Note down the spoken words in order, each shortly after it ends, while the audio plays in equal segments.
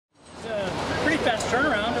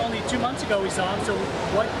2 months ago we saw him, so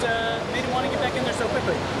what made him want to get back in there so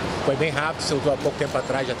quickly? Foi bem rápido, você lutou há pouco tempo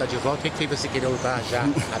atrás, já está de volta. O que fez você querer lutar já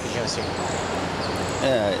rapidinho assim?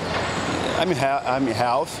 I'm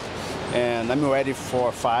healthy and I'm ready for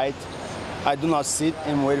a fight. I do not sit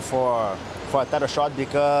and wait for a title shot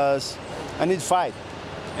because I need to fight.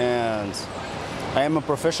 And I am a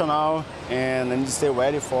professional and I need to stay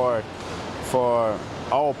ready for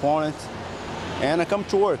our opponent. And I come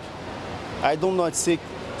to work. I do not sit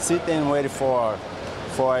and wait for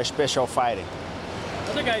a special fighting.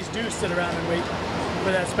 Other guys do sit around and wait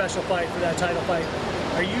for that special fight, for that title fight.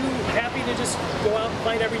 Are you happy to just go out and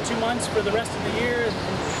fight every 2 months for the rest of the year?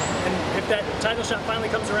 And if that title shot finally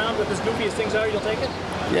comes around, with as goofy as things are, you'll take it?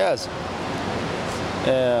 Yes.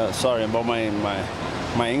 Sorry about my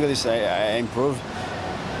English. I improved.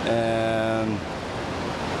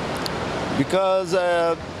 Because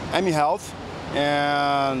I'm in health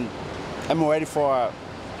and I'm ready for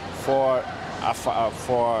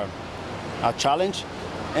a challenge,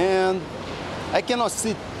 and I cannot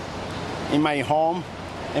sit in my home.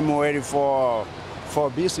 I'm waiting for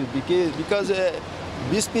Bisping because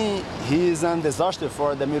Bisping, he is a disaster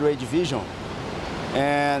for the middleweight division,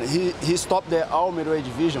 and he stopped the all middleweight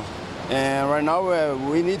division. And right now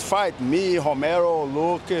we need fight. Me, Romero,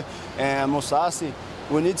 Luke, and Mousasi.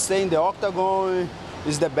 We need to stay in the octagon.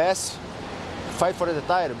 Is the best fight for the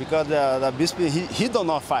title because the Bisping he do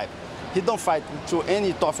not fight. He don't fight to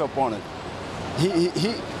any tough opponent.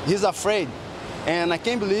 He's afraid, and I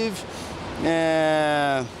can't believe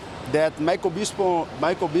that Michael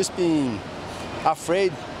Bisping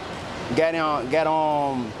afraid get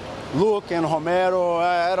on Luke and Romero.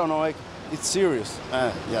 I don't know. It's serious.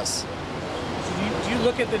 Yes. So do you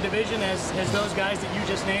look at the division as those guys that you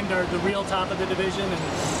just named are the real top of the division? And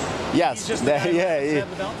yes.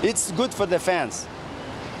 It's good for the fans.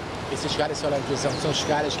 Esses caras que olham na divisão são os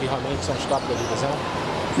caras que realmente são os top da divisão?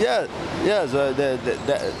 Yes.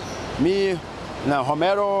 Me,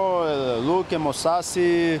 Romero, Luke,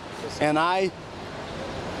 Mousasi, and I.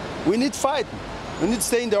 We need to fight. We need to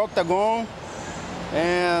stay in the octagon.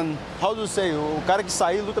 And how do you say? O cara que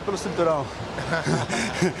sair luta pelo cinturão.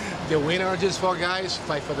 The winner of these 4 guys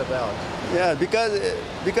fight for the belt. Yeah,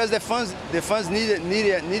 because the fans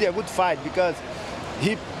need a good fight because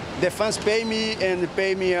the fans pay me and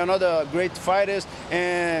pay me another great fighters,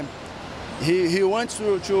 and he wants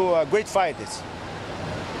to great fighters.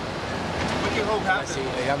 What do you hope happens?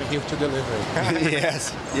 I'm here to deliver.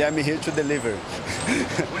 Yes, yeah, I'm here to deliver.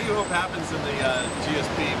 What do you hope happens in the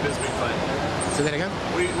GSP Bisping fight? Say that again?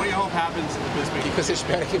 What do you hope happens in the Bisping? O que você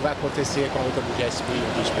espera que vai acontecer com a luta do GSP e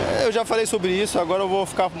o Bisping? Eu já falei sobre isso, agora eu vou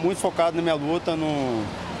ficar muito focado na minha luta.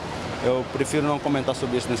 Eu prefiro não comentar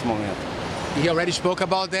sobre isso nesse momento. He already spoke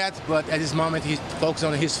about that, but at this moment he's focused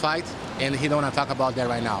on his fight, and he don't want to talk about that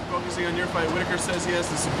right now. Focusing on your fight, Whitaker says he has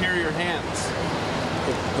the superior hands.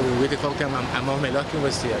 O Whitaker falou que tem a mão melhor que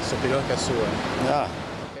você, superior que a sua. Yeah.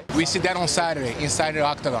 We see that on Saturday, inside the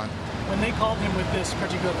octagon. When they called him with this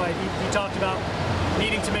particular fight, he talked about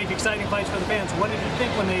needing to make exciting fights for the fans. What did you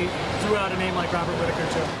think when they threw out a name like Robert Whitaker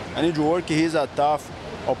too? I need to work. He's a tough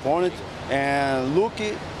opponent, and Luke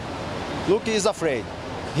is afraid.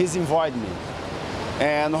 He's avoiding me.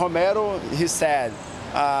 And Romero, he said,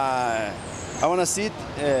 I want to sit.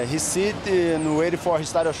 He sit and wait for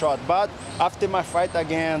his title shot. But after my fight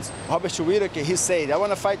against Robert Whitaker, he said, I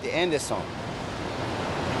want to fight Anderson.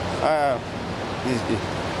 I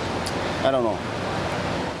don't know.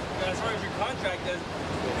 As far as your contract, has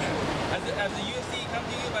the UFC come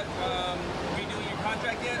to you about redoing your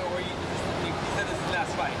contract yet, or you said this is the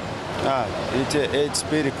last fight? It's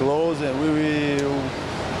pretty close, and we will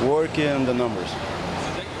work on the numbers.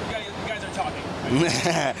 So you guys are talking.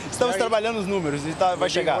 Estamos trabalhando os números, e vai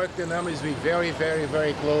chegar. We work the numbers. We very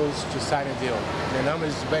close to sign a deal. The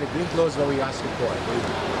numbers very close what we asked for.